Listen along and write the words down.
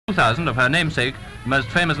2000 of her namesake, the most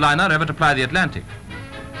famous liner ever to ply the Atlantic.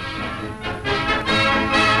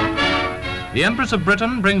 The Empress of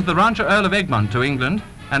Britain brings the rancher Earl of Egmont to England,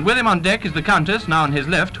 and with him on deck is the Countess, now on his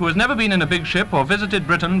left, who has never been in a big ship or visited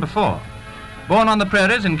Britain before. Born on the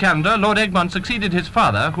prairies in Canada, Lord Egmont succeeded his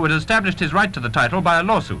father, who had established his right to the title by a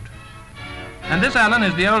lawsuit. And this, Alan,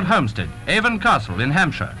 is the old homestead, Avon Castle in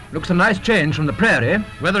Hampshire. Looks a nice change from the prairie.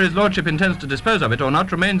 Whether his lordship intends to dispose of it or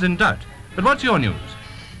not remains in doubt. But what's your news?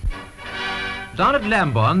 Down at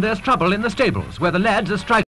Lambourne, there's trouble in the stables, where the lads are striking.